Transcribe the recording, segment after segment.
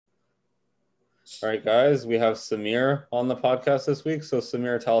All right, guys, we have Samir on the podcast this week. So,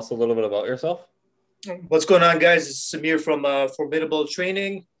 Samir, tell us a little bit about yourself. What's going on, guys? It's Samir from Formidable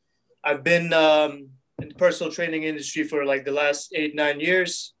Training. I've been in the personal training industry for like the last 8, 9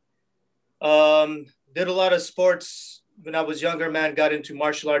 years. Did a lot of sports when I was younger, man. Got into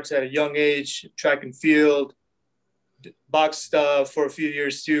martial arts at a young age, track and field, boxed for a few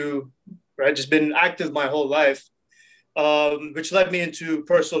years too, right? Just been active my whole life, which led me into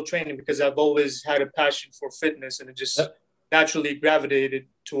personal training because I've always had a passion for fitness and it just Yep. naturally gravitated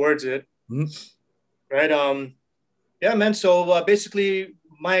towards it, Mhm. right? Yeah, man. So basically,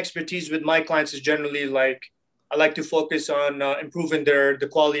 my expertise with my clients is generally like I like to focus on improving the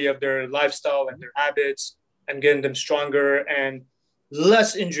quality of their lifestyle and their habits and getting them stronger and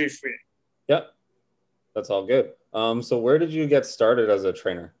less injury free. Yep, that's all good. So where did you get started as a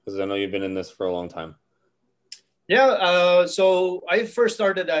trainer? Because I know you've been in this for a long time. Yeah. So I first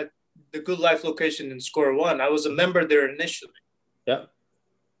started at the Good Life location in Square One. I was a member there initially, Yep.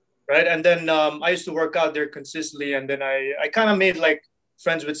 right? And then I used to work out there consistently, and then I kind of made like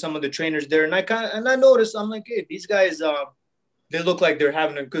friends with some of the trainers there, and I noticed I'm like, hey, these guys they look like they're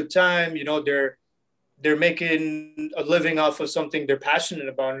having a good time. You know, they're making a living off of something they're passionate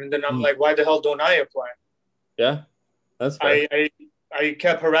about, and then I'm Mhm. like, why the hell don't I apply? Yeah, that's fair. I I, I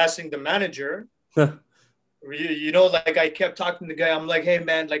kept harassing the manager. You know, like I kept talking to the guy. I'm like, hey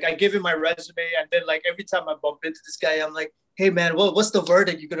man, like I give him my resume, and then like every time I bump into this guy, I'm like, hey man, what's the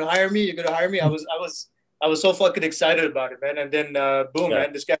verdict? You gonna hire me? You gonna hire me? I was so fucking excited about it, man. And then boom, Yeah.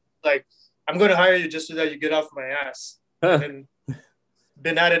 man, this guy like, I'm gonna hire you just so that you get off my ass. And then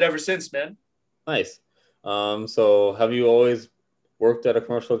been at it ever since, man. Nice. So have you always worked at a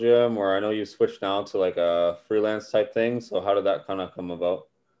commercial gym, or I know you switched now to like a freelance type thing. So how did that kind of come about?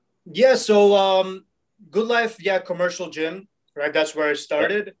 Yeah, so Good Life, yeah, commercial gym, right? That's where I Yep.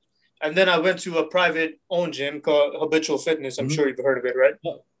 started. And then I went to a private owned gym called Habitual Fitness. I'm Mhm. sure you've heard of it, right?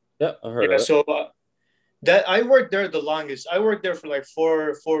 Yep. Yep, I heard Yeah, of it. so that I worked there the longest. I worked there for like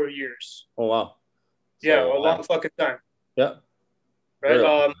four years. Oh wow. Yeah, So a long wow. fucking time, Yeah, right? very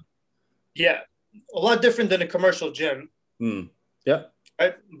long. Yeah, a lot different than a commercial gym, Hmm. Yeah.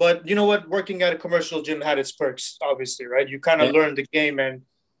 right? But you know what? Working at a commercial gym had its perks, obviously, right? You kind of Yeah. learn the game and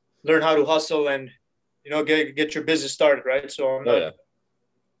learn how to hustle and get your business started, right? So I'm Oh not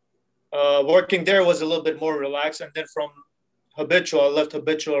yeah. working there was a little bit more relaxed. And then from Habitual, I left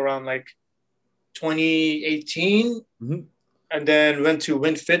Habitual around like 2018 Hmm. and then went to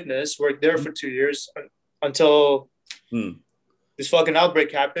Win Fitness, worked there for 2 years until Hmm. this fucking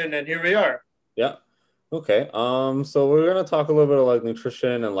outbreak happened. And here we are. Yeah. Okay. So we're gonna talk a little bit of like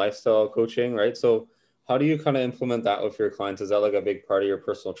nutrition and lifestyle coaching, right? So how do you kind of implement that with your clients? Is that like a big part of your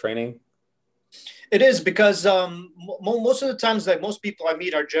personal training? It is because most of the times, like most people I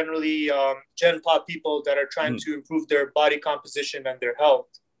meet are generally Gen Pop people that are trying Hmm. to improve their body composition and their health,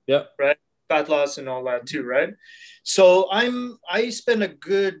 Yeah. right? Fat loss and all that too, right? So I spend a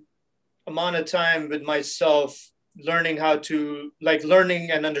good amount of time with myself learning how to like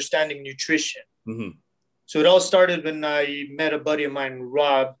learning and understanding nutrition. Hmm. So it all started when I met a buddy of mine,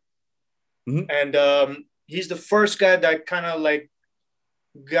 Rob, Hmm. and he's the first guy that kind of like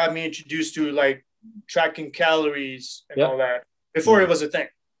got me introduced to like tracking calories and Yeah. all that before Hmm. it was a thing,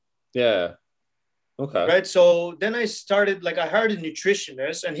 Yeah. Okay. right? So then I started like I hired a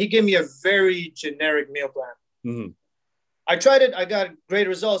nutritionist, and he gave me a very generic meal plan. Hmm. I tried it, I got great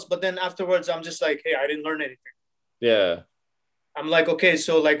results, but then afterwards I'm just like, hey, I didn't learn anything. Yeah. I'm like, okay,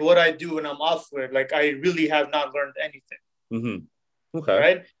 so like what I do when I'm off with, like I really have not learned anything, Hmm. Okay.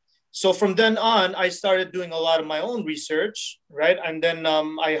 right? So from then on, I started doing a lot of my own research, right? And then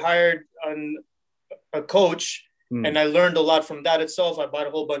I hired a coach, Hmm. and I learned a lot from that itself. I bought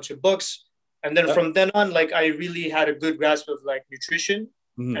a whole bunch of books, and then Yeah. from then on, like I really had a good grasp of like nutrition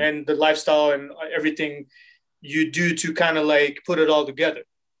Hmm. and the lifestyle and everything you do to kind of like put it all together.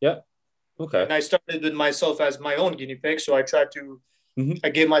 Yeah. Okay. And I started with myself as my own guinea pig. So Hmm. I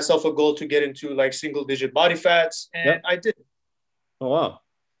gave myself a goal to get into like single digit body fats, and Yeah. I did, Oh wow.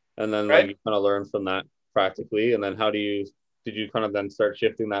 And then like right? you kind of learn from that practically, and then how do you did you kind of then start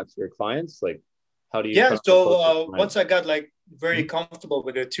shifting that to your clients? Like how do you Yeah. kind of So approach your once clients? I got like very Mhm. comfortable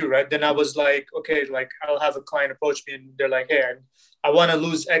with it too, right? Then I was like, okay, like I'll have a client approach me and they're like, hey, I want to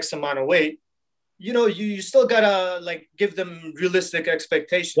lose X amount of weight. You still gotta like give them realistic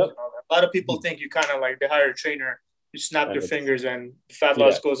expectations Yep. and all that. A lot of people Mhm. think you kind of like they hire a trainer, you snap And their it's fingers and the fat yeah.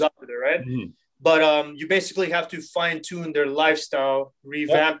 loss goes up with it, right? Mhm. But you basically have to fine tune their lifestyle, Yep.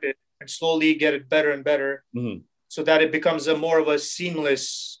 revamp it, and slowly get it better and better Mhm. so that it becomes a more of a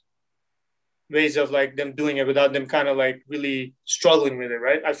seamless ways of like them doing it without them kind of like really struggling with it,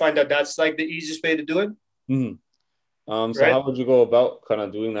 right? I find that that's like the easiest way to do it, Mhm. So right? how would you go about kind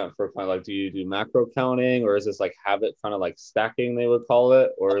of doing that for a client? Like, do you do macro counting, or is this like habit kind of like stacking, they would call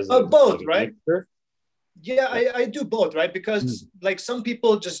it, or is it like Both, a right? mixture? Yeah, Yeah. I do both, right? Because Mhm. like some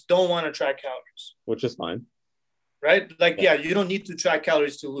people just don't want to track calories, Which is fine. right? Like, Yeah. yeah, you don't need to track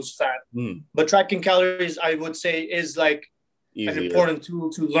calories to lose fat, Mhm. but tracking calories, I would say, is like an Easier. important tool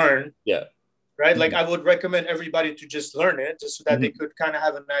to learn, Yeah. right? Like, Mhm. I would recommend everybody to just learn it, just so that they Mhm. could kind of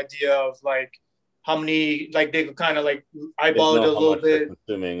have an idea of like how many, like they could kind of like They eyeball it know a how little much they're bit.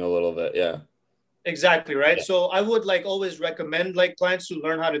 consuming a little bit. Yeah. Exactly, right? Yeah. So I would like always recommend like clients to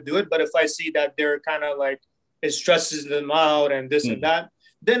learn how to do it. But if I see that they're kind of like it stresses them out and this and Mhm. that,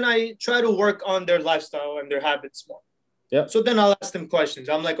 then I try to work on their lifestyle and their habits more. Yeah. So then I'll ask them questions.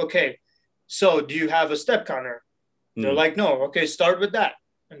 I'm like, okay, so do you have a step counter? They're Mhm. like, no. Okay, start with that.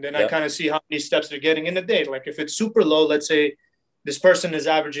 And then I Yeah. kind of see how many steps they're getting in a day. Like if it's super low, let's say this person is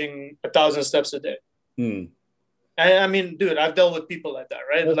averaging 1,000 steps a day. Mhm. And I mean, dude, I've dealt with people like that,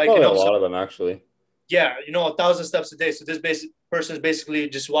 right? There's Like, probably a lot of them actually. yeah, 1,000 steps a day. So this person is basically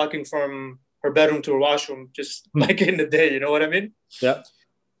just walking from her bedroom to her washroom, just Hmm. like in the day. You know what I mean? Yeah.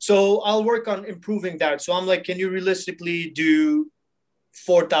 So I'll work on improving that. So I'm like, can you realistically do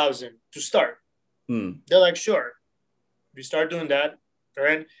 4,000 to start? Hmm. They're like, sure. We start doing that,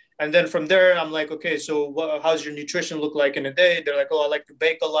 right? And then from there, I'm like, okay, so how's your nutrition look like in a day? They're like, oh, I like to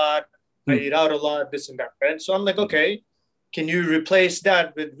bake a lot. I Hmm. eat out a lot, this and that, right? So I'm like, Hmm. okay, can you replace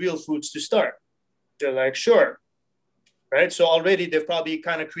that with real foods to start? They're like, sure, right? So already they've probably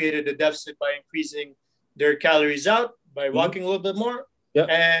kind of created a deficit by increasing their calories out, by Hmm. walking a little bit more, Yeah.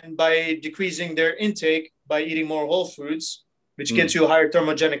 and by decreasing their intake by eating more whole foods, which Hmm. gets you a higher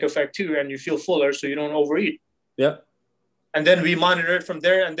thermogenic effect too, and you feel fuller so you don't overeat. Yeah. And then we monitor it from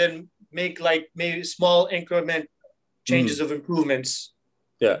there and then make like maybe small increment changes Hmm. of improvements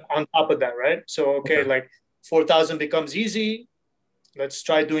Yeah. on top of that, right? So, okay, Okay. like 4,000 becomes easy. Let's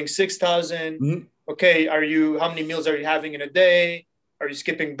try doing 6,000. Hmm. Okay, how many meals are you having in a day? Are you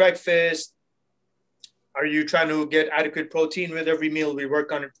skipping breakfast? Are you trying to get adequate protein with every meal? We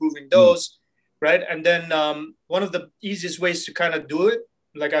work on improving Hmm. those, right? And then one of the easiest ways to kind of do it,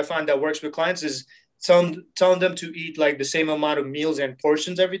 like I find that works with clients, is telling them to eat like the same amount of meals and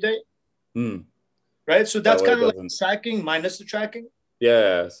portions every day, Hmm. right? So That that's way it kind of like doesn't. tracking minus the tracking.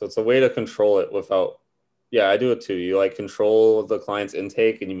 Yeah. So it's a way to control it without. Yeah, I do it too. You like control the client's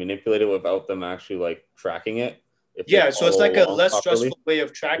intake and you manipulate it without them actually like tracking it if they Yeah, so it's follow like a along less properly. stressful way of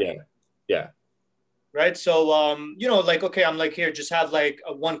Yeah. tracking, Yeah. right? So like okay, I'm like here, just have like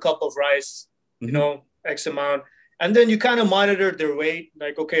a 1 cup of rice, Hmm. X amount, and then you kind of monitor their weight,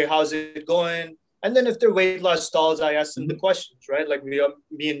 like okay, how's it going? And then if their weight loss stalls, I ask them the Hmm. questions, right? Like me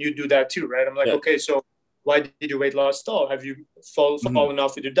and you do that too, right? I'm like, Yeah. okay, so why did your weight loss stall? Have you Hmm. fallen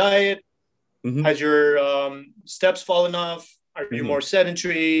off with your diet? Hmm. Has your steps fallen off? Are you Hmm. more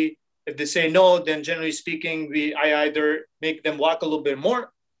sedentary? If they say no, then generally speaking, I either make them walk a little bit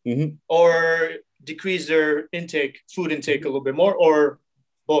more Hmm. or decrease their food intake a little bit more, or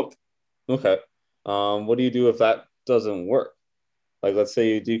both. Okay. What do you do if that doesn't work? Like, let's say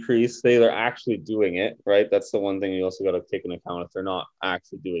you decrease, say they're actually doing it, right? That's the one thing you also got to take into account if they're not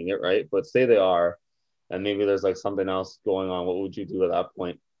actually doing it, right? But say they are, and maybe there's like something else going on. What would you do at that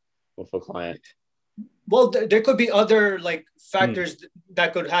point with a client? Well, there could be other like Mm, factors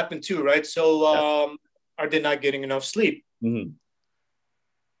that could happen too, right? So, yeah. are they not getting enough sleep, Hmm.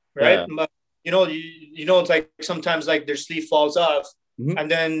 right? Yeah. It's like sometimes like their sleep falls off, Hmm. and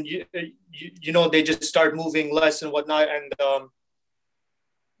then they just start moving less and whatnot. And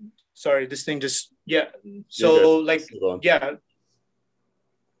sorry, this thing just yeah. You're good. So like Keep going. yeah,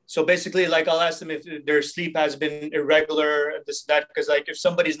 so basically, like I'll ask them if their sleep has been irregular, this that, because like if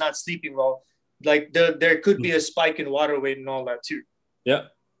somebody's not sleeping well, like there could be a spike in water weight and all that too. Yeah.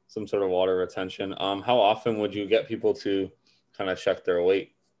 Some sort of water retention. How often would you get people to kind of check their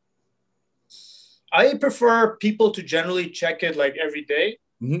weight? I prefer people to generally check it like every day,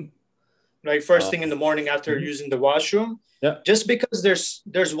 Hmm. like first thing in the morning after Mhm. using the washroom, Yeah. just because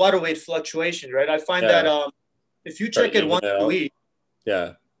there's water weight fluctuation, right? I find that Yeah. if you Try to check it even once it a out. week,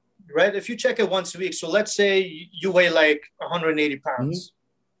 Yeah. right? If you check it once a week, so let's say you weigh like 180 Hmm. pounds,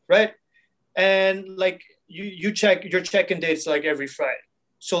 right? And like you check your check-in dates like every Friday.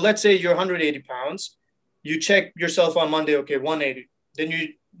 So let's say you're 180 pounds, you check yourself on Monday, okay, 180.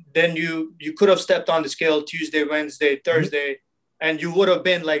 Then you could have stepped on the scale Tuesday, Wednesday, Hmm. Thursday, and you would have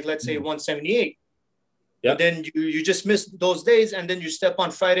been like let's say Hmm. 178. But Yeah. then you just missed those days, and then you step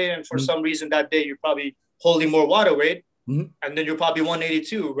on Friday, and for Hmm. some reason that day you're probably holding more water weight. Mhm. and then you're probably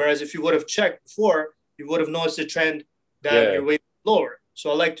 182. Whereas if you would have checked before, you would have noticed a trend that Yeah. your weight is lower. So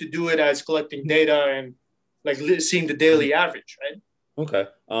I like to do it as collecting data and like seeing the Mhm. daily average, right? Okay.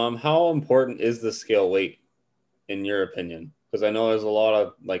 How important is the scale weight in your opinion? Because I know there's a lot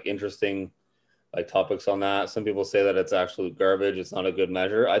of like interesting like topics on that. Some people say that it's absolute garbage. It's not a good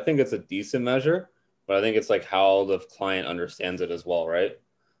measure. I think it's a decent measure, but I think it's like how the client understands it as well, right?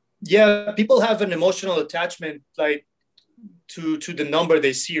 Yeah, people have an emotional attachment like to the number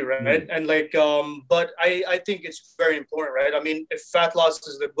they see, right? Mm-hmm. And like but I think it's very important, right? I mean, if fat loss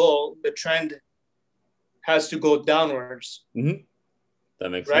is the goal, the trend has to go downwards, Mm-hmm. That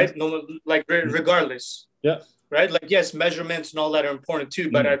makes sense. right? No, like Mhm. regardless, Yeah. right? Like yes, measurements and all that are important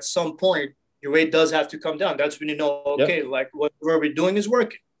too, but Mm-hmm. at some point your weight does have to come down. That's when you know, Yeah. okay, like what we're doing is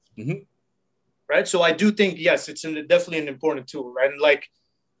working, Mm-hmm. right? So I do think yes, it's definitely an important tool, right? And like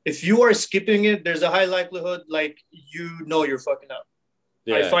if you are skipping it, there's a high likelihood like you know you're fucking up.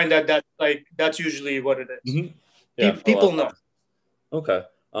 I Yeah. find that like that's usually what it is. Mm-hmm. Yeah. For a lot People of know. times. Okay.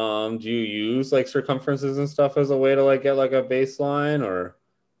 Do you use like circumferences and stuff as a way to like get like a baseline or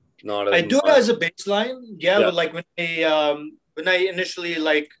not I as do it much? as a baseline, yeah. Yeah. But like when I initially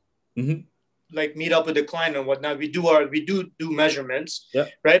Mm-hmm. like meet up with the client and whatnot, we do measurements, Yeah.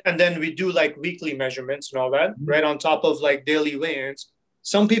 right? And then we do like weekly measurements and all that, Mm-hmm. right? On top of like daily weigh-ins.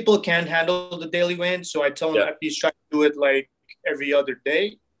 Some people can't handle the daily weigh-ins, so I tell them Yeah. at least try to do it like every other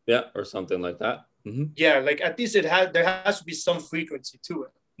day. Yeah. Or something like that. Mm-hmm. Yeah, like at least there has to be some frequency to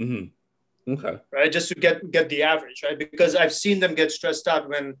it, Mm-hmm. Okay. right? Just to get the average, right? Because I've seen them get stressed out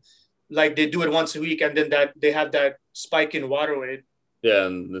when like they do it once a week and then that they have that spike in water weight. Yeah,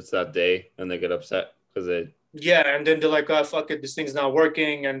 and it's that day, and they get upset because they. Yeah, and then they're like, oh fuck it, this thing's not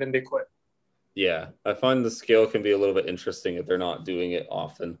working, and then they quit. Yeah, I find the scale can be a little bit interesting if they're not doing it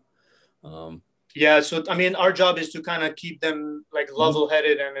often. Um, Yeah, so I mean, our job is to kind of keep them like mhm.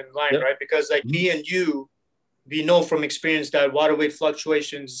 level-headed and in line, Yep. right? Because like Mhm. me and you, we know from experience that water weight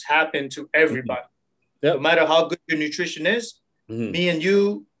fluctuations happen to Mhm. everybody. No Yep. matter how good your nutrition is, Mhm. me and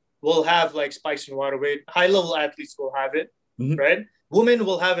you will have like spikes in water weight. High-level athletes will have it, Mhm. right? Women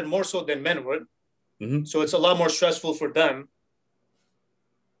will have it more so than men would. Mhm. So it's a lot more stressful for them,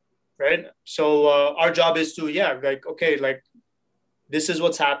 right? So our job is to, yeah, like, okay, like this is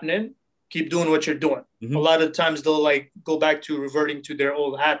what's happening. Keep doing what you're doing. A Mhm. lot of times they'll like go back to reverting to their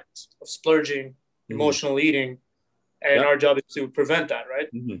old habits of splurging, Mhm. emotional eating, and Yeah. our job is to prevent that, right?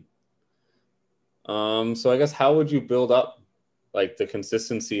 Mhm. So I guess how would you build up like the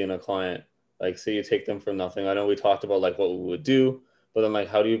consistency in a client? Like, say you take them from nothing. I know we talked about like what we would do, but then like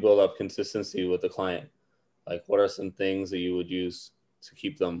how do you build up consistency with the client? Like, what are some things that you would use to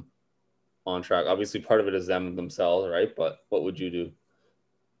keep them on track? Obviously, part of it is them themselves, right? But what would you do?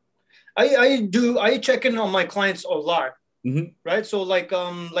 I check in on my clients a lot, Mm-hmm. right? So like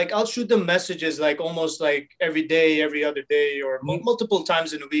I'll shoot them messages like almost like every day, every other day, or Mm-hmm. multiple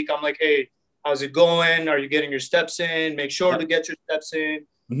times in a week. I'm like, hey, how's it going? Are you getting your steps in? Make sure Yeah. to get your steps in.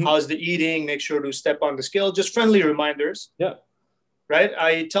 Mm-hmm. How's the eating? Make sure to step on the scale. Just friendly reminders, Yeah. right?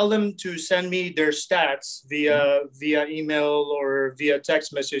 I tell them to send me their stats Mm-hmm. via email or via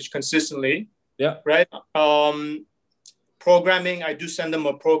text message consistently, Yeah. right? Programming, I do send them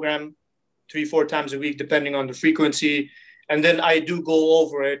a program 3 4 times a week depending on the frequency, and then I do go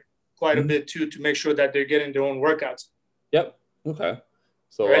over it quite a Mm-hmm. bit too to make sure that they're getting their own workouts. Yep. Okay.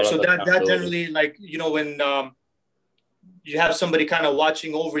 So a Right, lot so of that accountability. generally, like when you have somebody kind of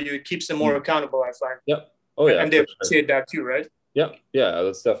watching over you, it keeps them more Mm. accountable, I find, Yep. Oh yeah, and they for sure. appreciate that too, right? Yep. Yeah,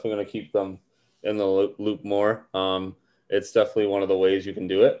 that's definitely going to keep them in the loop more. It's definitely one of the ways you can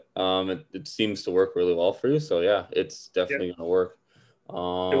do it. It seems to work really well for you. So yeah, it's Yeah. definitely going to work. Hey,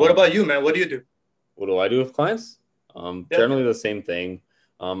 what Um, about you, man? What do you do? what do I do with clients? Yeah. Generally the same thing.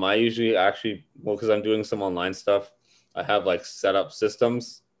 I usually actually, well, because I'm doing some online stuff, I have like set up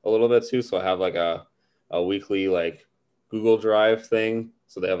systems a little bit too. So I have like a weekly like Google Drive thing.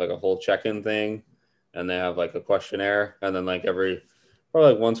 So they have like a whole check-in thing, and they have like a questionnaire, and then like every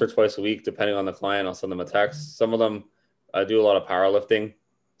probably like once or twice a week, depending on the client, I'll send them a text. Some of them I do a lot of powerlifting,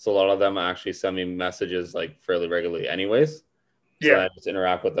 so a lot of them actually send me messages like fairly regularly, anyways. So Yeah, I just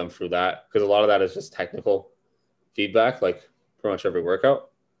interact with them through that because a lot of that is just technical feedback, like pretty much every workout.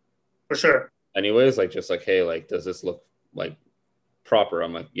 for sure. Anyways, like just like, hey, like, does this look like proper?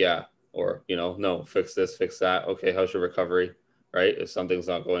 I'm like, yeah. Or, no, fix this, fix that. Okay, how's your recovery? Right? If something's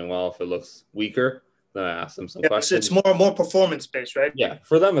not going well, if it looks weaker, then I ask them some Yeah, it's questions. more performance based, right? Yeah,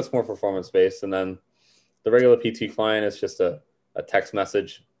 for them, it's more performance based. And then the regular PT client is just a text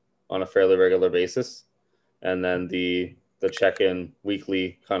message on a fairly regular basis. And then the check in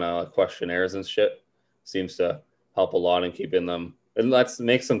weekly kind of questionnaires and shit seems to help a lot in keeping them, and let's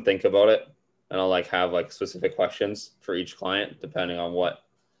makes them think about it. And I'll like have like specific questions for each client depending on what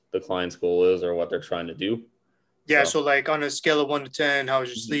the client's goal is or what they're trying to do. Yeah. So So like on a scale of 1 to 10, how was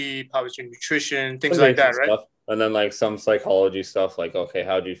your sleep? How was your nutrition? Things some like basic that, right? stuff. And then like some psychology stuff like, okay,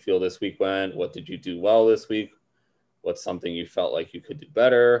 how do you feel this week went? What did you do well this week? What's something you felt like you could do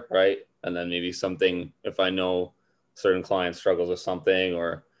better, right? And then maybe something, if I know certain client struggles with something,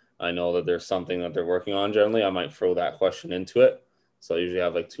 or I know that there's something that they're working on generally, I might throw that question into it. So I usually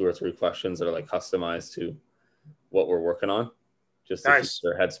have like 2 or 3 questions that are like customized to what we're working on, just to keep Nice.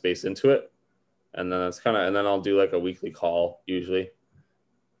 their headspace into it. And then that's kind of, and then I'll do like a weekly call usually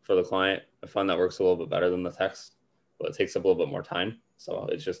for the client. I find that works a little bit better than the text, but it takes up a little bit more time. So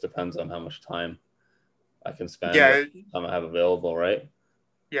it just depends on how much time I can spend, what Yeah. time I have available, right?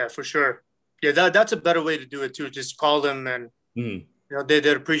 Yeah, for sure. Yeah, that's a better way to do it too. Just call them, and Mm-hmm. they'd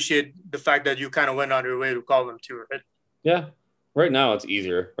appreciate the fact that you kind of went out of your way to call them too, right? Yeah. Right now it's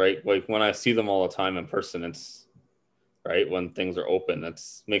easier, right? Like when I see them all the time in person, it's right when things are open.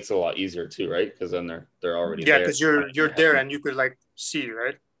 That's makes it a lot easier too, right? Because then they're already Yeah, there. because you're there and you could like see,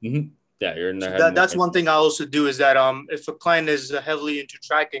 right? Mm-hmm. Yeah, you're in their So head more. that's one thing I also do is that if a client is heavily into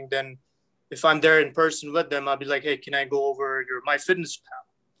tracking, then if I'm there in person with them, I'll be like, hey, can I go over your My Fitness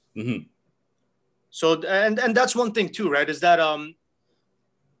Pal? Mm-hmm. So and that's one thing too, right? Is that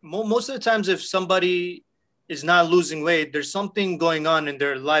most of the times if somebody is not losing weight, there's something going on in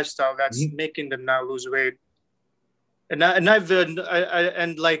their lifestyle that's Mm-hmm. making them not lose weight. And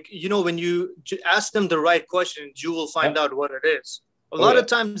like when you ask them the right questions, you will Yeah. find out what it is. A Oh lot yeah. of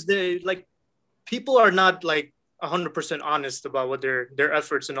times they like people are not like 100% honest about what their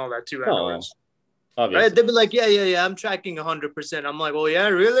efforts and all that too. I No, noticed, right? obviously. They'll be like, yeah, I'm tracking 100%. I'm like, oh yeah,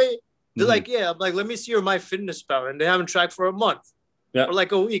 really? They're Mm-hmm. like, yeah. I'm like, let me see your My Fitness Pal, and they haven't tracked for a month Yeah. or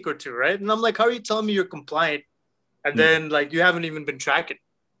like a week or two, right? And I'm like, how are you telling me you're compliant, and Mm-hmm. then like you haven't even been tracking?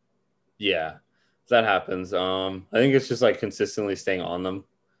 Yeah. That happens. I think it's just like consistently staying on them,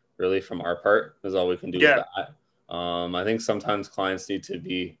 really, from our part is all we can do with Yeah, that. I think sometimes clients need to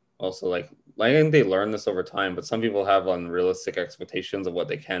be also like I think they learn this over time, but some people have unrealistic expectations of what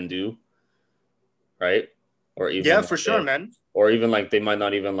they can do, right? Or yeah, even for what sure, they man. or even like they might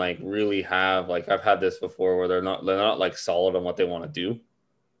not even like really have like I've had this before where they're not like solid on what they want to do,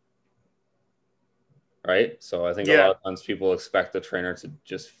 right? So I think a lot Yeah. of times people expect the trainer to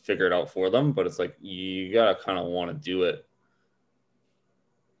just figure it out for them, but it's like you gotta kind of want to do it.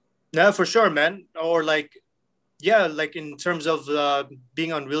 Yeah, for sure, man. Or like, yeah, like in terms of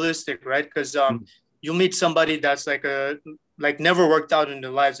being unrealistic, right? Because Mm. you'll meet somebody that's like like never worked out in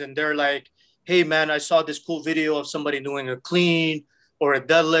their lives, and they're like, "Hey, man, I saw this cool video of somebody doing a clean or a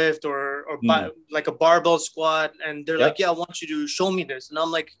deadlift Mm. like a barbell squat," and they're Yep. like, "Yeah, I want you to show me this," and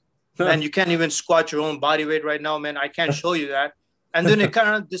I'm like, "Man, you can't even squat your own body weight right now, man. I can't show you that." And then it kind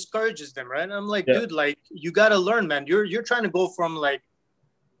of discourages them, right? And I'm like, Yeah. dude, like you gotta learn, man. You're trying to go from like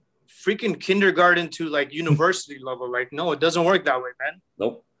freaking kindergarten to like university level. Like, no, it doesn't work that way, man.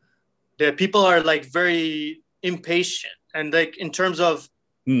 Nope. The people are like very impatient, and like in terms of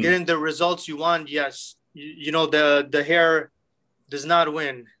Mm. getting the results you want, yes, the hair does not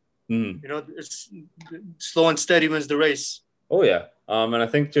win. Mm. It's slow and steady wins the race. Oh yeah. And I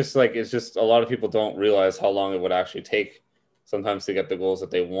think just like it's just a lot of people don't realize how long it would actually take sometimes to get the goals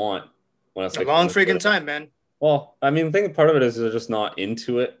that they want when it's A like long something freaking critical. time, man. Well, I mean, I think part of it is they're just not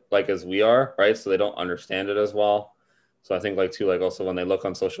into it like as we are, right? So they don't understand it as well. So I think like too, like also when they look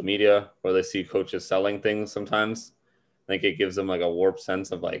on social media or they see coaches selling things sometimes, I think it gives them like a warped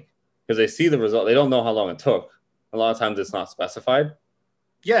sense of like because they see the result, they don't know how long it took. A lot of times it's not specified,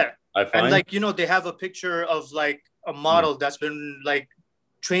 Yeah, I and find. like they have a picture of like a Mm. model that's been like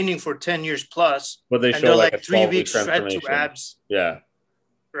training for 10 years plus, But they and show they're like a like 3 weeks 12-week straight to transformation. abs, Yeah.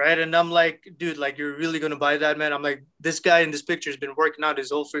 right? And I'm like, dude, like you're really gonna buy that, man? I'm like, this guy in this picture has been working out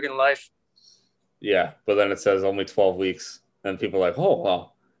his whole freaking life. Yeah. But then it says only 12 weeks. And people are like, oh,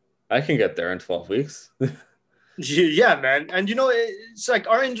 well, I can get there in 12 weeks. Yeah, man. And it's like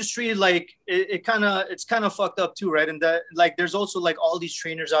our industry, like it's kind of fucked up too, right? And that like there's also like all these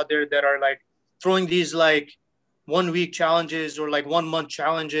trainers out there that are like throwing these like 1 week challenges or like 1 month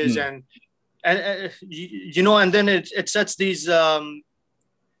challenges, Mm. and and then it sets these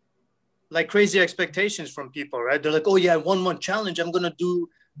like crazy expectations from people, right? They're like, oh yeah, 1 month challenge, I'm gonna do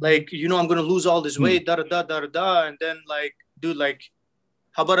like I'm gonna lose all this Mm. weight, da da da da da, and then like, dude, like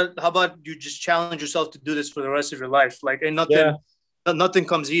how about you just challenge yourself to do this for the rest of your life? Like, ain't Yeah. nothing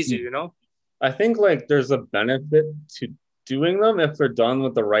comes easy, Mm. I think like there's a benefit to doing them if they're done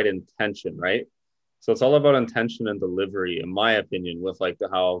with the right intention, right? So it's all about intention and delivery, in my opinion, with like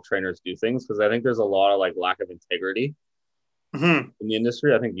how trainers do things. Because I think there's a lot of like lack of integrity Hmm. in the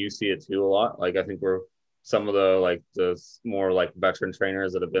industry. I think you see it too a lot. Like I think we're some of the like the more like veteran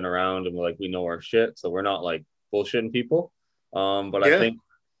trainers that have been around and we're like we know our shit, so we're not like bullshitting people. But I Yeah. think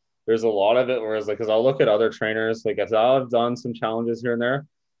there's a lot of it where it's like because I'll look at other trainers like as I've done some challenges here and there,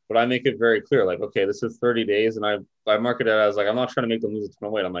 but I make it very clear like okay, this is 30 days, and I market it as like I'm not trying to make them lose a ton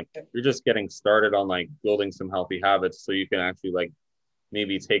of weight. I'm like you're just getting started on like building some healthy habits so you can actually like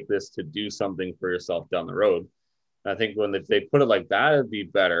maybe take this to do something for yourself down the road. And I think when they put it like that, it'd be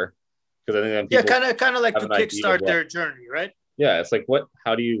better because I think then Yeah, people kind of like have to an idea of kickstart what. their journey, right? Yeah, it's like what?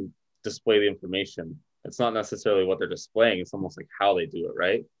 How do you display the information? It's not necessarily what they're displaying. It's almost like how they do it,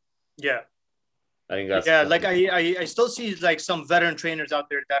 right? Yeah. I think that's Yeah, like I still see like some veteran trainers out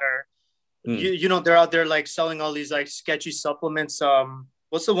there that are hmm. you know they're out there like selling all these like sketchy supplements.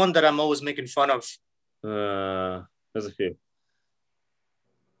 What's the one that I'm always making fun of? There's a few.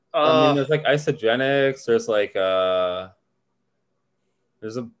 I mean, Uh there's like isogenics.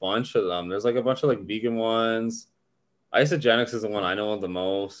 There's a bunch of them. There's like a bunch of like vegan ones. Isogenics is the one I know of the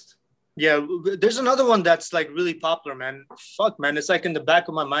most. yeah, there's another one that's like really popular, man. Fuck, man, it's like in the back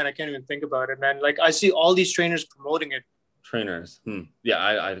of my mind. I can't even think about it, man. Like I see all these trainers promoting it. Trainers. Hmm. Yeah,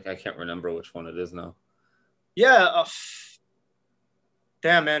 I can't remember which one it is now. Yeah,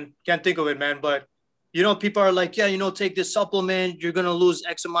 damn, man, can't think of it, man. But you know, people are like, yeah, you know, take this supplement, you're gonna lose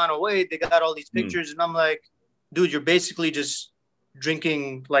X amount of weight. They got all these Hmm. pictures, and I'm like, dude, you're basically just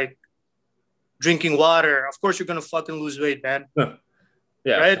drinking like drinking water. Of course, you're gonna fucking lose weight, man.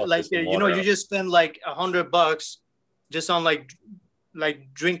 Yeah, Right? flush Like, this in you know, water you out. just spend like $100 just on like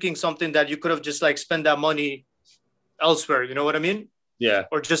drinking something that you could have just like spent that money elsewhere. You know what I mean? Yeah.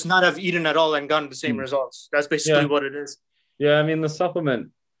 Or just not have eaten at all and gotten the same Hmm. results. That's basically Yeah. what it is. Yeah. I mean, the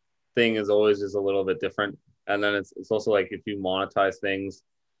supplement thing is always just a little bit different. And then it's also like if you monetize things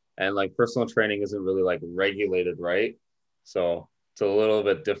and like personal training isn't really like regulated, right? So it's a little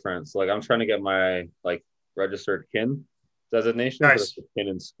bit different. So like I'm trying to get my like registered kin designation because Nice. it's a kin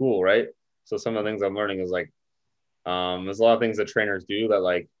in school, right? So some of the things I'm learning is like there's a lot of things that trainers do that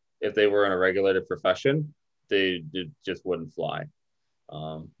like if they were in a regulated profession, they just wouldn't fly.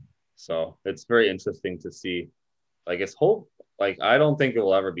 Um, so it's very interesting to see. Like it's hope. Like I don't think it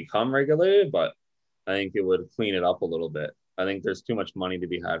will ever become regulated, but I think it would clean it up a little bit. I think there's too much money to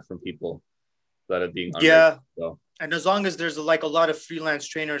be had from people that are being unregulated. Yeah. So And as long as there's like a lot of freelance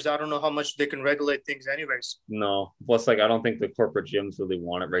trainers, I don't know how much they can regulate things anyways. no. Plus, like I don't think the corporate gyms really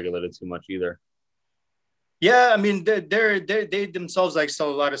want it regulated too much either. Yeah, I mean they themselves like sell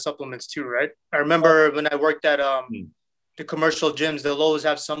a lot of supplements too, right? I remember when I worked at Hmm. the commercial gyms, they'll always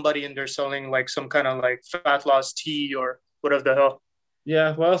have somebody in there selling like some kind of like fat loss tea or whatever the hell.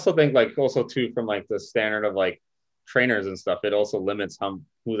 Yeah. Well, I also think like also too from like the standard of like trainers and stuff, it also limits how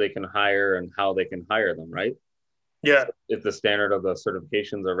who they can hire and how they can hire them, right? Yeah. So if the standard of the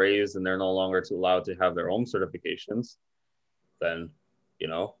certifications are raised and they're no longer allowed to have their own certifications, then you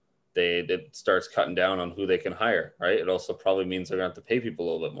know they it starts cutting down on who they can hire, right? It also probably means they're gonna have to pay people a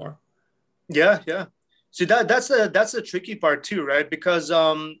little bit more. Yeah, yeah. See that's the tricky part too, right? Because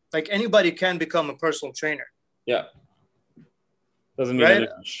like anybody can become a personal trainer, Yeah, doesn't mean right?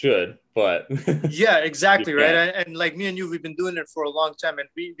 anyone should, but Yeah, you exactly, right. can. And like me and you, we've been doing it for a long time, and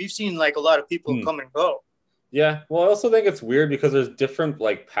we've seen like a lot of people Hmm. come and go. Yeah, well, I also think it's weird because there's different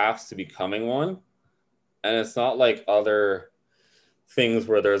like paths to becoming one, and it's not like other things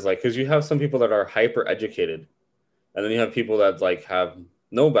where there's like because you have some people that are hyper educated, and then you have people that like have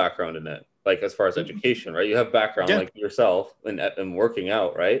no background in it, like as far as education, right? You have background Yeah, like yourself in working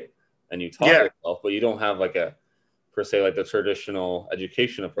out, right? And you taught yeah, yourself, but you don't have like a per se like the traditional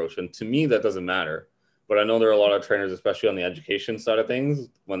education approach. And to me, that doesn't matter. But I know there are a lot of trainers, especially on the education side of things,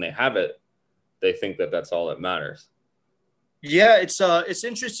 when they have it, they think that that's all that matters. yeah. It's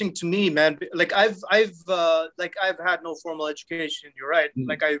interesting to me, man. Like I've had no formal education. You're right. Mm.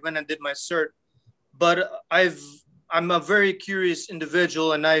 Like I went and did my cert, but I'm a very curious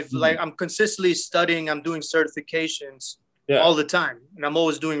individual, and Mm. I'm consistently studying. I'm doing certifications Yeah, all the time, and I'm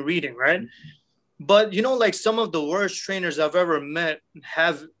always doing reading, right? But you know, like some of the worst trainers I've ever met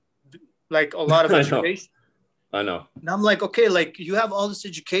have like a lot of I know, education. I know. And I'm like, okay, like you have all this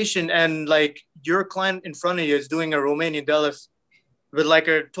education, and like your client in front of you is doing a Romanian deadlift with like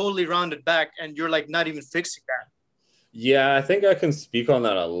a totally rounded back, and you're like not even fixing that. Yeah, I think I can speak on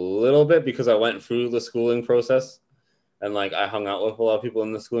that a little bit because I went through the schooling process and like I hung out with a lot of people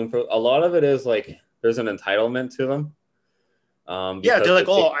in the schooling pro. A lot of it is like there's an entitlement to them Yeah, because they're like,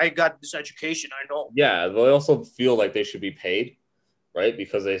 oh, I got this education, I know. yeah, they also feel like they should be paid. right?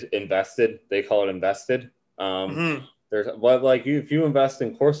 Because they call it invested. Um, Hmm. but like if you invest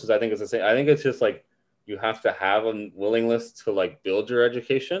in courses, I think it's the same. I think it's just like you have to have a willingness to like build your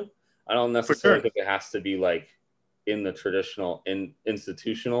education. I don't For necessarily sure. think it has to be like in the traditional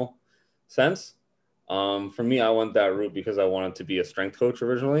institutional sense. For me, I went that route because I wanted to be a strength coach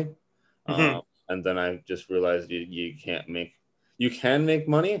originally. Hmm. And then I just realized you can make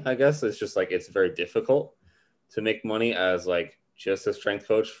money. I guess it's just like it's very difficult to make money as like just a strength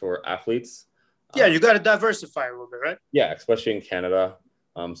coach for athletes. Yeah, Um, you got to diversify a little bit, right? yeah, especially in Canada.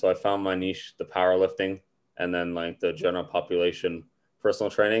 So I found my niche, the powerlifting, and then like the general population personal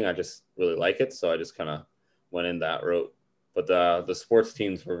training. I just really like it, so I just kind of went in that route. But the sports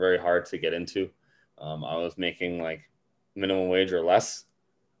teams were very hard to get into. I was making like minimum wage or less,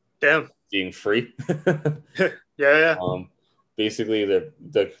 Damn. being free. Yeah, yeah. um, Basically,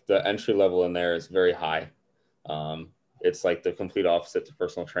 the entry level in there is very high. Um, it's like the complete opposite to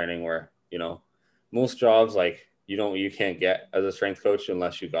personal training, where most jobs like you can't get as a strength coach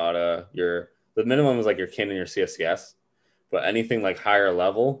unless you got the minimum is like your kin and your CSCS, but anything like higher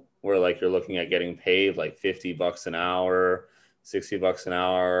level where like you're looking at getting paid like $50 an hour, $60 an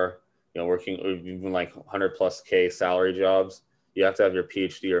hour, working even like 100 plus K salary jobs, you have to have your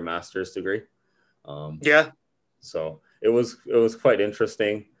PhD or master's degree. Um, Yeah. so it was quite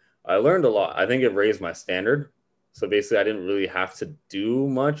interesting. I learned a lot. I think it raised my standard. So basically, I didn't really have to do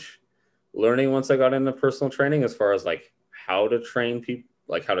much learning once I got into personal training as far as like how to train people,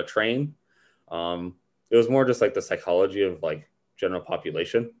 like how to train. It was more just like the psychology of like general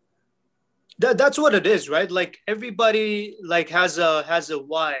population. That's what it is, right? Like everybody like has a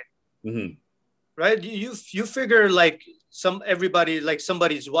why, Hmm. right? You figure like some everybody like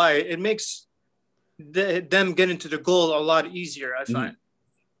somebody's why. It makes them get into the goal a lot easier, I find. Hmm.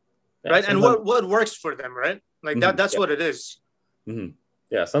 Yeah, Right? And sometimes. what works for them, right? Like Hmm. that's Yeah. what it is. Hmm.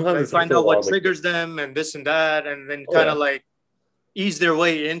 Yeah, sometimes Right? it takes Find a out what while to get. triggers them and this and that, and then Oh kind yeah. of like ease their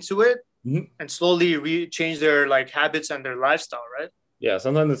way into it Hmm. and slowly change their like habits and their lifestyle, right? Yeah,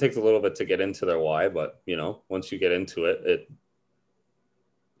 sometimes it takes a little bit to get into their why, but once you get into it,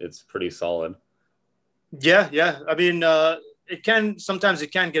 it's pretty solid. Yeah, yeah. I mean, it can sometimes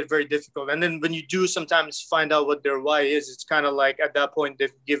it can get very difficult, and then when you do sometimes find out what their why is, it's kind of like at that point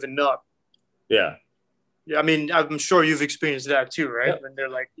they've given up. Yeah. Yeah, I mean, I'm sure you've experienced that too, right? Yeah. When they're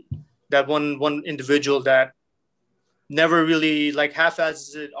like that one individual that never really like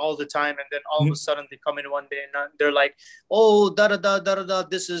half-asses it all the time, and then all of a Mhm. sudden they come in one day and they're like, "Oh, da da da da da,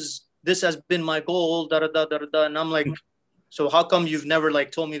 this has been my goal, da da da da da," and I'm like, "So how come you've never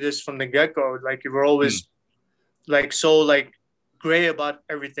like told me this from the get-go? Like you were Mhm. always like so like gray about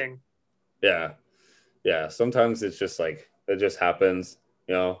everything." Yeah. Yeah. Sometimes it's just like it just happens,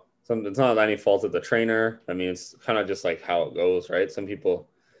 it's not any fault of the trainer. I mean, it's kind of just like how it goes, right? Some people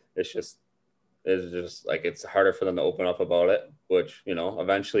it's just like it's harder for them to open up about it, which,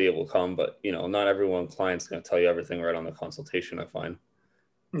 eventually it will come, but not everyone client's gonna tell you everything right on the consultation, I find.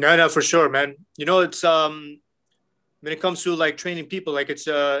 No, no, for sure, man. You know, it's when it comes to like training people, like it's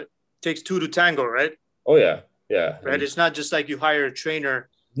takes two to tango, right? Oh yeah. Yeah. Right. And It's not just like you hire a trainer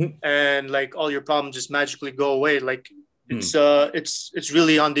mhm. and like all your problems just magically go away. Like Mhm. it's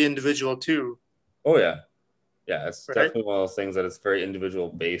really on the individual too, Oh yeah. Yeah, it's right? definitely one of those things that it's very individual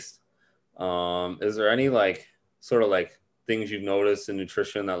based. Is there any like sort of like things you've noticed in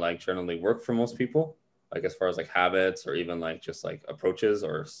nutrition that like generally work for most people? Like as far as like habits or even like just like approaches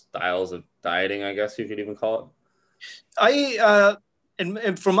or styles of dieting, I guess you could even call it. I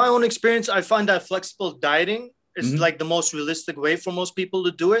and from my own experience, I find that flexible dieting is Hmm. like the most realistic way for most people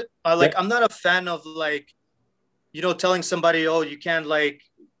to do it. Yeah. Like I'm not a fan of like telling somebody, oh, you can't like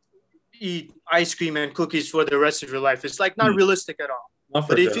eat ice cream and cookies for the rest of your life. It's like not Hmm. realistic at all. Not for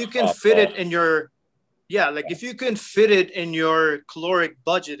But a if general you can pop at fit it all. in your like if you can fit it in your caloric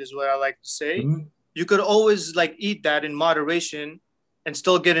budget is what I like to say. Hmm. You could always like eat that in moderation and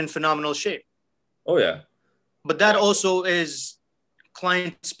still get in phenomenal shape. Oh yeah. But that Yeah. also is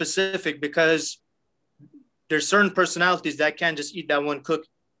client specific because there's certain personalities that can't just eat that one cookie,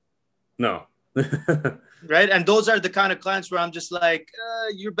 No. right? And those are the kind of clients where I'm just like,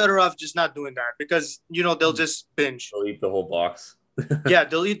 you're better off just not doing that because they'll just binge. They'll eat the whole box. Yeah,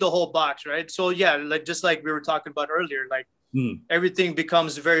 they'll eat the whole box, right? So yeah, like just like we were talking about earlier, like Hmm. everything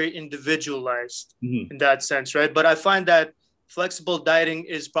becomes very individualized Hmm. in that sense, right? But I find that flexible dieting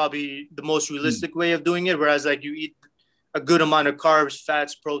is probably the most Hmm. realistic way of doing it. Whereas like you eat a good amount of carbs,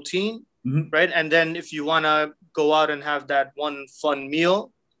 fats, protein, Hmm. right? And then if you want to go out and have that one fun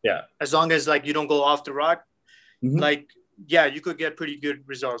meal, Yeah. as long as like you don't go off the rock, Hmm. like yeah, you could get pretty good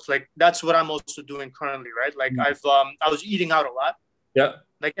results. Like that's what I'm also doing currently, right? Like Hmm. I was eating out a lot, Yeah.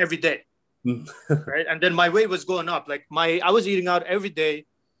 like every day, right? And then my weight was going up. Like I was eating out every day.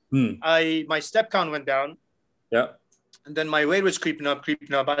 Hmm. My step count went down, Yeah. and then my weight was creeping up,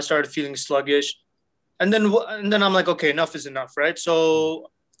 creeping up. I started feeling sluggish, and then I'm like, okay, enough is enough, right?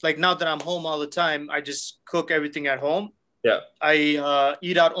 So like now that I'm home all the time, I just cook everything at home. Yeah. I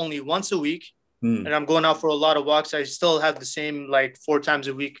eat out only once a week, Hmm. and I'm going out for a lot of walks. I still have the same like 4 times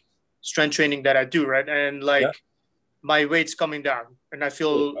a week strength training that I do, right? And Yeah. like my weight's coming down, and I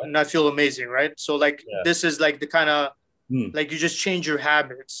feel amazing, right? So like Yeah. this is like the kind of Hmm. like you just change your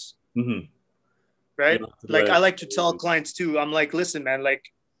habits, Hmm. You right? don't have to do Like I anything like to tell crazy. clients too. I'm like, listen, man, like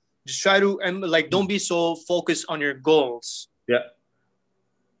just try to and like don't be so focused on your goals, Yeah.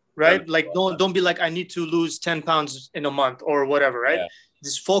 That right? makes a Like lot of don't sense. be like I need to lose 10 pounds in a month or whatever, right? Yeah.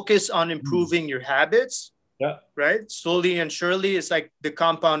 Just focus on Hmm. improving your habits, Yeah. right? Slowly and surely, it's like the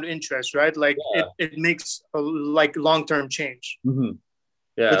compound interest, right? Like Yeah. it makes a like long-term change Hmm.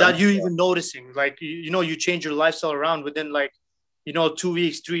 Yeah. That without makes you a lot. even noticing. Like you change your lifestyle around within like 2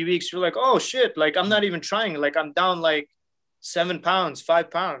 weeks, 3 weeks. You're like, oh shit, like I'm not even trying. Like I'm down like 7 pounds, 5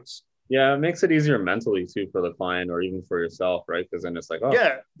 pounds. Yeah, it makes it easier mentally too for the client or even for yourself, right? Because then it's like, oh,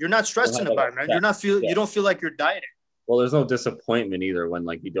 Yeah, you're not I don't stressing have like a about it, man. set. You Yeah. don't feel like you're dieting. Well, there's no disappointment either when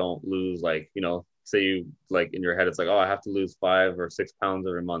like you don't lose like, say you like in your head it's like, oh, I have to lose 5 or 6 pounds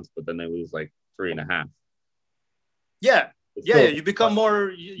every month, but then they lose like 3.5. Yeah. It's Yeah, yeah. still You become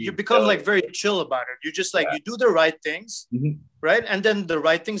more you huge become failure. like very chill about it. You just like Yeah. you do the right things, Hmm. right? And then the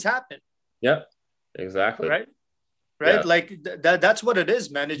right things happen, Yeah. Exactly. right? Yeah. Right? Like that's what it is,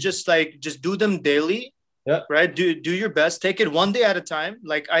 man. It's just like just do them daily, Yeah. right? Do your best. Take it one day at a time.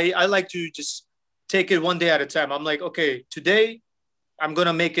 Like I like to just take it one day at a time. I'm like, okay, today I'm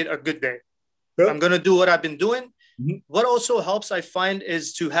gonna make it a good day. Yeah. I'm gonna do what I've been doing. Hmm. What also helps, I find,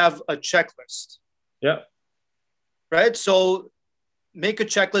 is to have a checklist, Yeah. right? So make a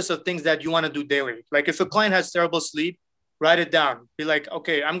checklist of things that you want to do daily. Like if a client has terrible sleep, write it down. Be like,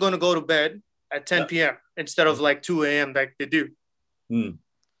 okay, I'm gonna go to bed at Yeah. 10 p.m. instead of like 2 a.m. like they do. Mm.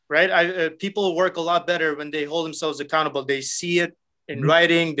 Right? People work a lot better when they hold themselves accountable. They see it in Mhm.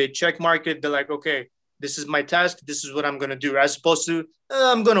 writing. They check mark it. They're like, okay, this is my task. This is what I'm gonna do, as opposed to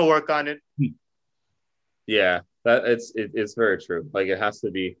I'm gonna work on it. Yeah, it's very true. Like it has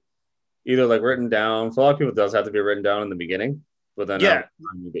to be either like written down. For a lot of people, it does have to be written down in the beginning, but then over Yeah,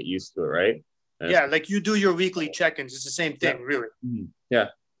 time you get used to it, right? And it's yeah. Like you do your weekly check-ins. It's the same yeah, thing, really. yeah,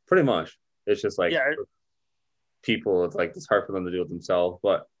 pretty much. It's just like Yeah, for people, it's like it's hard for them to do it themselves,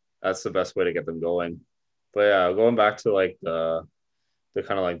 but that's the best way to get them going. But yeah, going back to like the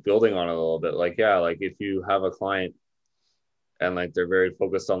kind of like building on it a little bit, like yeah, like if you have a client and like they're very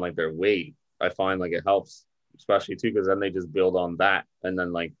focused on like their weight, I find like it helps, especially too, because then they just build on that, and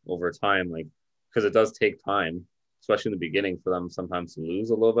then like over time, like because it does take time, especially in the beginning, for them sometimes to lose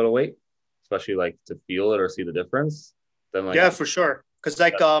a little bit of weight, especially like to feel it or see the difference. Then like yeah, for sure. Because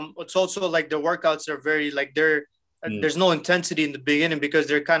like it's also like the workouts are very like they're mm, there's no intensity in the beginning because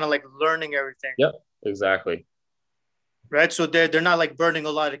they're kind of like learning everything, yep, exactly. right? So they're not like burning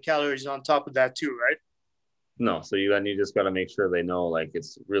a lot of calories on top of that too, right? No, so you just got to make sure they know like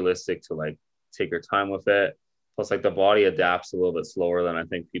it's realistic to like take your time with it. Plus, like the body adapts a little bit slower than I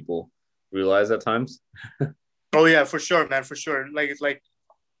think people realize at times. Oh yeah, for sure, man, for sure. Like it's like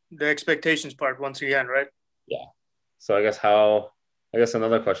the expectations part once again, right? Yeah. So I guess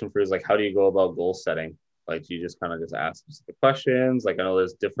another question for you is like, how do you go about goal setting? Like, do you just kind of just ask specific questions? Like, I know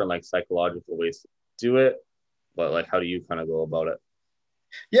there's different like psychological ways to do it, but like, how do you kind of go about it?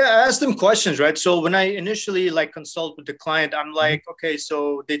 Yeah, I ask them questions, right? So when I initially like consult with the client, I'm Mhm. like, okay,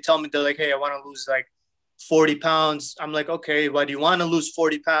 so they tell me they're like, hey, I want to lose like 40 pounds. I'm like, okay, why do you want to lose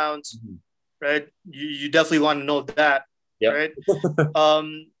 40 pounds? Mhm. Right? You definitely want to know that, Yep. right?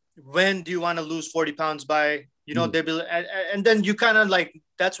 When do you want to lose 40 pounds by? Mhm. They be, and then you kind of like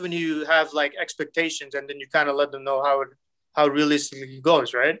that's when you have like expectations, and then you kind of let them know how realistically it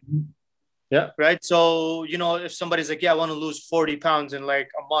goes, right? Yeah. Right. So if somebody's like, yeah, I want to lose 40 pounds in like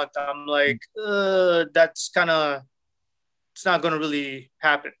a month, I'm like, that's kind of it's not gonna really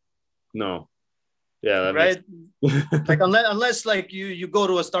happen, No. Yeah, that makes right? Like unless like you go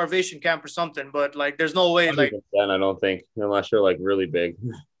to a starvation camp or something, but like there's no way not like even then, I don't think, unless you're like really big.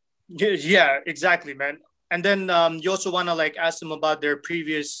 yeah, exactly, man. And then you also want to like ask them about their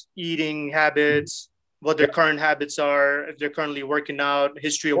previous eating habits, what their Yep. current habits are, if they're currently working out,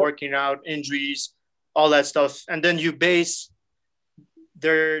 history of Yep. working out, injuries, all that stuff. And then you base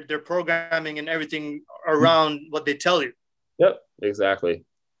their programming and everything around what they tell you, Yep. Exactly.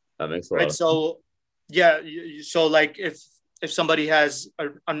 That makes a lot right? of sense. So yeah, so like if somebody has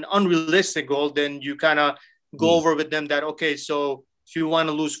an unrealistic goal, then you kind of go Mm. over with them that okay, so if you want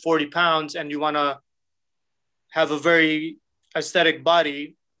to lose 40 pounds and you want to have a very aesthetic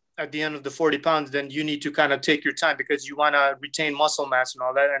body at the end of the 40 pounds, then you need to kind of take your time because you want to retain muscle mass and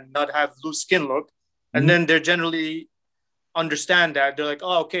all that and not have loose skin look. And then they're generally understand that. They're like,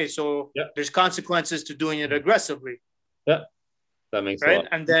 oh, okay, so there's consequences to doing it aggressively. Yeah, that makes right.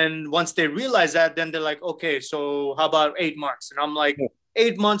 And then once they realize that, then they're like, okay, so how about 8 months? And I'm like,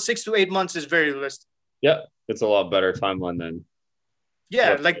 8 months, 6 to 8 months is very realistic. Yeah, it's a lot better timeline than.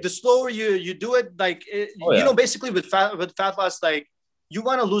 Yeah, like the slower you do it, like you know, basically with fat loss, like you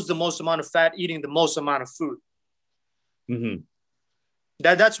want to lose the most amount of fat eating the most amount of food.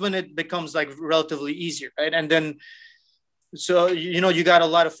 That's when it becomes like relatively easier, right? And then so you know you got a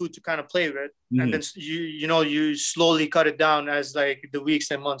lot of food to kind of play with, and then you slowly cut it down as like the weeks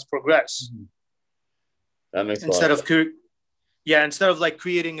and months progress. That makes instead of like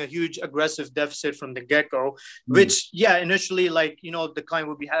creating a huge aggressive deficit from the get-go, which initially, like, you know, the client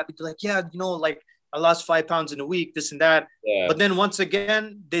would be happy to like, you know, like I lost 5 pounds in a week, this and that. But then once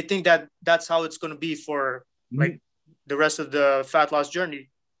again, they think that that's how it's going to be for like the rest of the fat loss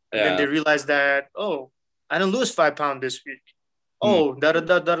journey. And then they realize that, oh, I didn't lose 5 pounds this week. Oh, da.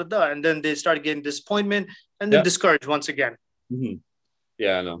 And then they start getting disappointment and then discouraged once again.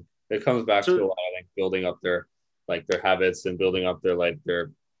 Yeah, I know. It comes back to a lot of like building up their habits and building up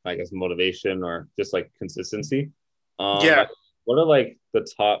their I guess motivation or just like consistency. What are like the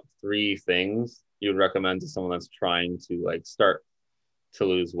top 3 things you would recommend to someone that's trying to like start to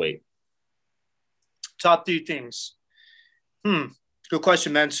lose weight? Top 3 things. Good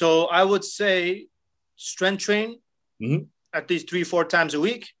question, man. So I would say strength train at least 3-4 times a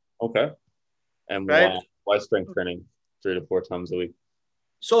week. Okay. And why strength training 3 to 4 times a week?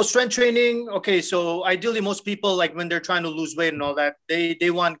 So strength training, okay, so ideally most people, like when they're trying to lose weight and all that, they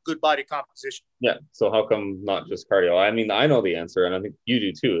want good body composition. Yeah. So how come not just cardio? I mean, I know the answer and I think you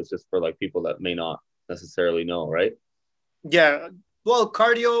do too. It's just for like people that may not necessarily know, right? Yeah. Well,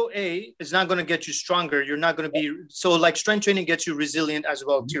 cardio, is not going to get you stronger. You're not going to be, so like strength training gets you resilient as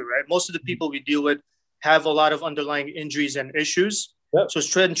well too, right? Most of the people we deal with have a lot of underlying injuries and issues. So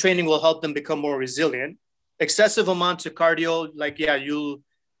strength training will help them become more resilient. Excessive amounts of cardio, like, you'll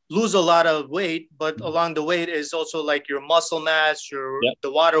lose a lot of weight, but along the way is also like your muscle mass, the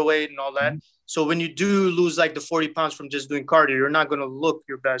water weight and all that. So when you do lose like the 40 pounds from just doing cardio, you're not going to look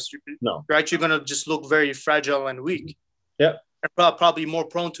your best. You're actually going to just look very fragile and weak. Yeah. And probably more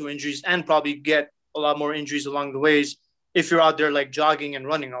prone to injuries and probably get a lot more injuries along the ways if you're out there like jogging and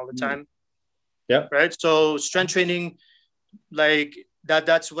running all the time. Yeah. Right. So strength training, like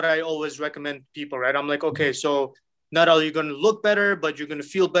that's what I always recommend people, right? I'm like, okay, so not only you're going to look better, but you're going to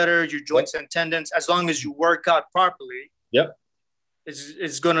feel better, your joints and tendons, as long as you work out properly.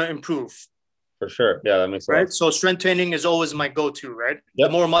 It's going to improve. For sure. Yeah, that makes sense. Right. So strength training is always my go-to, right? The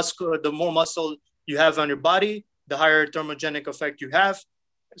more muscle you have on your body, the higher thermogenic effect you have.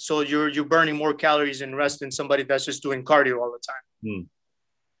 So you're burning more calories in rest than somebody that's just doing cardio all the time.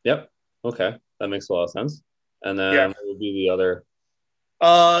 Yep. Okay. That makes a lot of sense. And then what would be the other?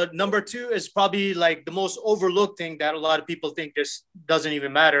 Number 2 is probably like the most overlooked thing that a lot of people think this doesn't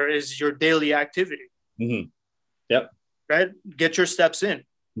even matter is your daily activity. Yep. Right. Get your steps in.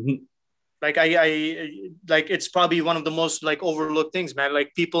 Like I like, it's probably one of the most like overlooked things, man.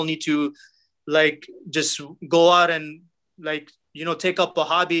 Like people need to like just go out and like, you know, take up a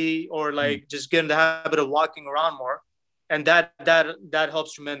hobby or like just get in the habit of walking around more. And that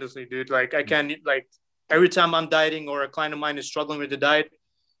helps tremendously, dude. Like I can, like, every time I'm dieting or a client of mine is struggling with the diet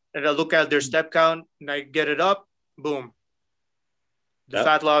and I look at their step count and I get it up, boom. The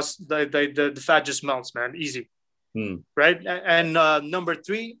fat loss, the fat just melts, man. Easy. Right. And number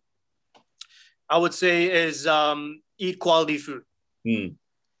 3, I would say is eat quality food.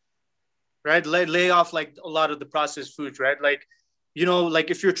 Right. Lay off like a lot of the processed foods, right? Like, you know,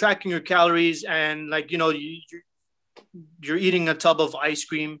 like if you're tracking your calories and like, you know, you're eating a tub of ice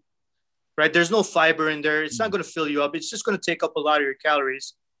cream, right? There's no fiber in there. It's not going to fill you up. It's just going to take up a lot of your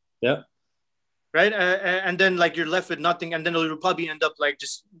calories. Yeah. Right. And then like you're left with nothing. And then you'll probably end up like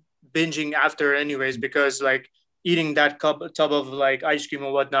just binging after anyways, because like eating that tub of like ice cream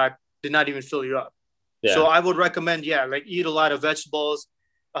or whatnot did not even fill you up. So I would recommend, like eat a lot of vegetables,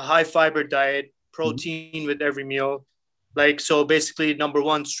 a high fiber diet, protein with every meal. Like, so basically number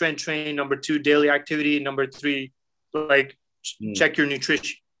 1, strength train, number 2, daily activity, number 3, like check your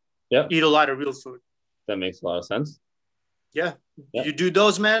nutrition. Eat a lot of real food. That makes a lot of sense. You do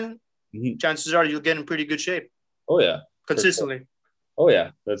those, man, chances are you'll get in pretty good shape. Consistently. Sure. Oh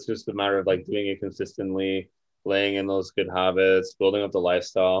yeah. That's just a matter of like doing it consistently, laying in those good habits, building up the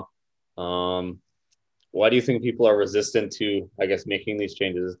lifestyle. Why do you think people are resistant to, I guess, making these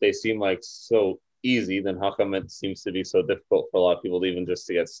changes? They seem like so easy, then how come it seems to be so difficult for a lot of people to even just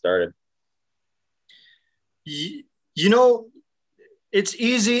to get started? You know, it's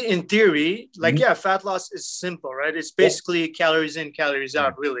easy in theory. Like, Mm-hmm. yeah, fat loss is simple, right? It's Yeah. basically calories in, calories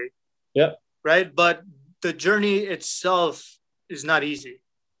out, really, Yeah. right? But the journey itself is not easy.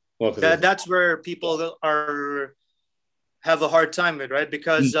 Well, because it's That's where people are have a hard time with, right?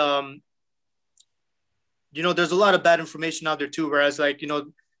 Because there's a lot of bad information out there too. Whereas, like, they're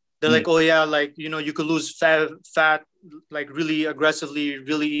mm, like, oh yeah, like, you could lose fat like really aggressively,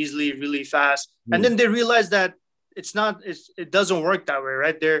 really easily, really fast, and mm, then they realize that it doesn't work that way,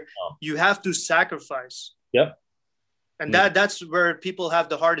 right? There, oh, you have to sacrifice, yep. and Mm, that's where people have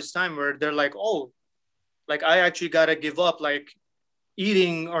the hardest time, where they're like, oh, like I actually gotta give up, like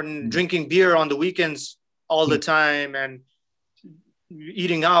eating or mm, drinking beer on the weekends all the mm, time, and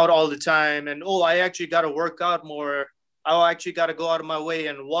eating out all the time, and oh, I actually got to work out more. I actually got to go out of my way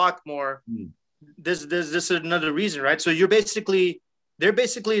and walk more. mm, This is another reason, right? So they're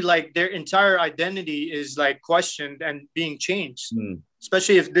basically like their entire identity is like questioned and being changed, mm.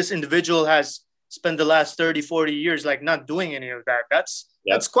 especially if this individual has spent the last 30, 40 years like not doing any of that. That's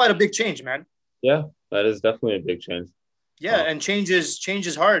Yep. quite a big change, man. Yeah, that is definitely a big change. Yeah, Uh, and change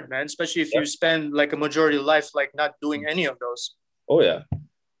is hard, man, especially if yeah. you spend like a majority of life like not doing any of those. Oh yeah.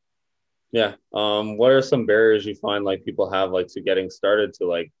 Yeah. What are some barriers you find like people have like to getting started to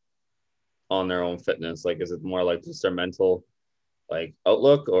like on their own fitness? Like, is it more like just their mental like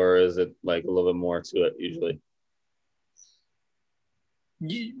outlook, or is it like a little bit more to it usually?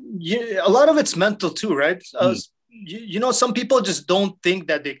 A lot of it's mental too, right? Mm. Some people just don't think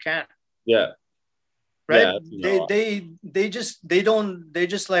that they can, Yeah. right? Yeah. I've seen that a They lot. they they just they don't they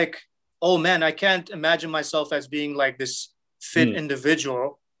just like, oh man, I can't imagine myself as being like this fit Mm.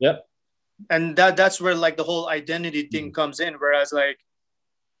 individual, Yep. and that's where like the whole identity thing Mm. comes in. Whereas like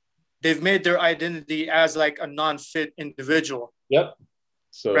they've made their identity as like a non-fit individual, Yep.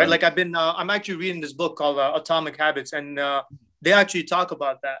 So right? then, Like I'm actually reading this book called Atomic Habits, and they actually talk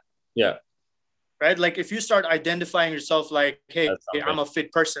about that, yeah, right? Like if you start identifying yourself like, hey, that's something. I'm a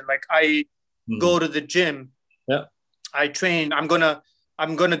fit person. Like I Mm. go to the gym, Yeah. I train. I'm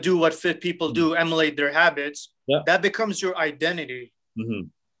gonna do what fit people Mm. do, emulate their habits. Yeah. That becomes your identity, Mm-hmm.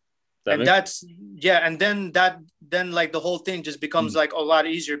 That and makes. that's yeah. And then like the whole thing just becomes Mm. like a lot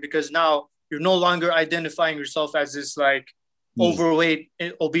easier because now you're no longer identifying yourself as this like Mm. overweight,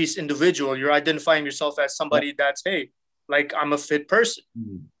 obese individual. You're identifying yourself as Yeah. somebody that's, hey, like I'm a fit person.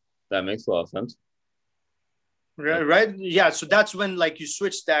 Mm. That makes a lot of sense. Right, right, yeah. So that's when like you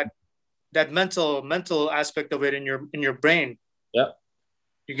switch that mental aspect of it in your brain. Yeah.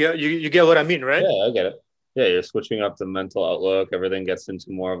 You get what I mean, right? Yeah, I get it. Yeah, you're switching up the mental outlook. Everything gets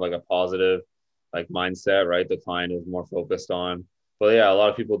into more of like a positive like mindset, right? The client is more focused on. But yeah, a lot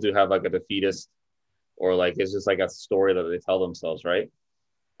of people do have like a defeatist or like it's just like a story that they tell themselves, right?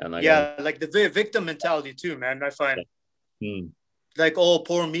 And like I think Yeah, like the victim mentality too, man. I find yeah. Hmm. like, oh,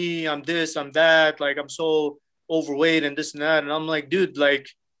 poor me, I'm this, I'm that, like I'm so overweight and this and that, and I'm like, dude, like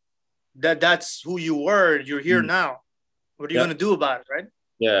that's who you were. You're here Hmm. now. What are you Yeah, gonna do about it, right?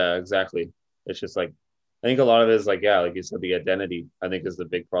 yeah, exactly. It's just like I think a lot of it is like, yeah, like you said, the identity, I think is the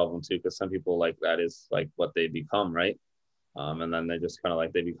big problem too, because some people like that is like what they become, right? And then they just kind of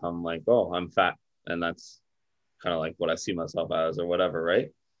like they become like, oh, I'm fat, and that's kind of like what I see myself as or whatever, right?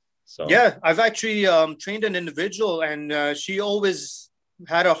 So Yeah, I've actually trained an individual, and she always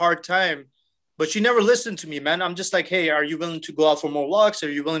had a hard time, but she never listened to me, man. I'm just like, hey, are you willing to go out for more walks?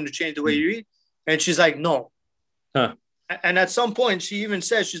 Are you willing to change the way hmm. you eat? And she's like, no. Huh. And at some point, she even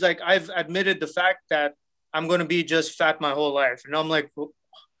says, she's like, I've admitted the fact that I'm going to be just fat my whole life. And I'm like,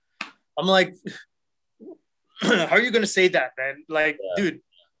 how are you going to say that, man? Like, Yeah. dude,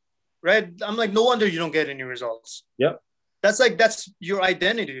 right? I'm like, no wonder you don't get any results. Yep. That's your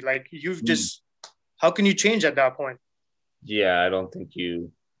identity. Like, you've Hmm. just, how can you change at that point? Yeah, I don't think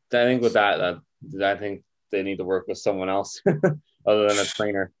you. I think with that, I think they need to work with someone else other than a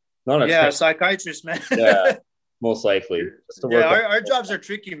trainer. Not a Yeah, trainer. psychiatrist, man. Yeah, most likely just to Yeah, work on. our jobs are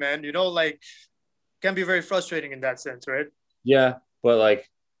tricky, man. Like, can be very frustrating in that sense, right? Yeah, but like,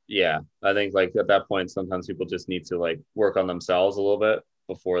 yeah, I think like at that point, sometimes people just need to like work on themselves a little bit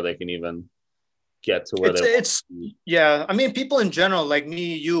before they can even get to where they want It's to be. yeah. I mean, people in general, like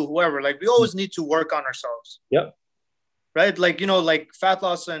me, you, whoever, like we always need to work on ourselves, Yep. right? Like like fat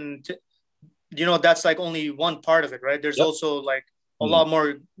loss and that's like only one part of it, right? There's Yep. also like a Mm. lot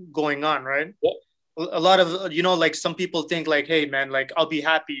more going on, right? Yep. A lot of like some people think like, hey, man, like I'll be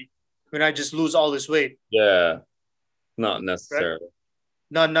happy when I just lose all this weight, Yeah. Not right? necessarily.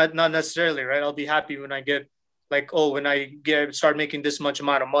 not necessarily, right? I'll be happy when I get like, oh, when I get start making this much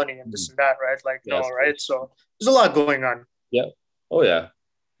amount of money and this Mhm. and that, right? Like, no, Yes. right? So there's a lot going on. Yeah. Oh yeah.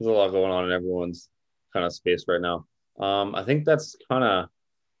 There's a lot going on in everyone's kind of space right now. I think that's kind of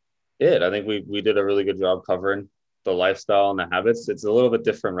it. I think we did a really good job covering the lifestyle and the habits. It's a little bit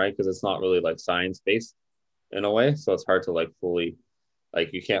different, right? Because it's not really like science based in a way, so it's hard to like fully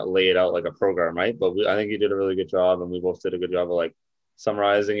like you can't lay it out like a program, right? But I think you did a really good job, and we both did a good job of like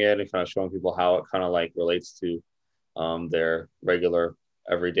summarizing it and kind of showing people how it kind of like relates to their regular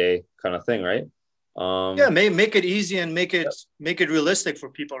everyday kind of thing, right? Yeah, Um, make it easy and yeah, make it realistic for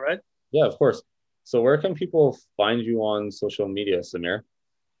people, right? yeah, of course. So where can people find you on social media, Samir?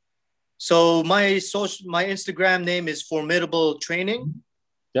 So my Instagram name is Formidable Training,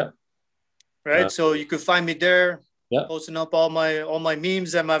 Yeah, uh, right? So you could find me there, yeah, posting up all my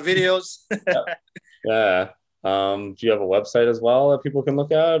memes and my videos. yeah, yeah. Do you have a website as well that people can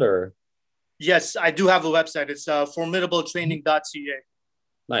look at, or Yes, I do have a website. It's formidabletraining.ca,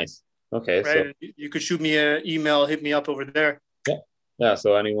 nice? Okay, so right? And you could shoot me an email, hit me up over there. yeah, yeah.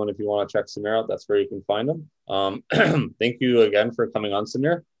 So anyone, if you want to check Samir out, that's where you can find him. Thank you again for coming on,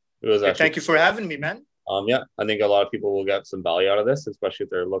 Samir. It was Hey, actually thank you for having me, man. yeah. I think a lot of people will get some value out of this, especially if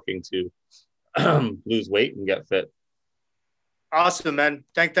they're looking to lose weight and get fit. Awesome, man.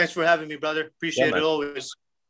 Thanks for having me, brother. Yeah, Appreciate it man. always.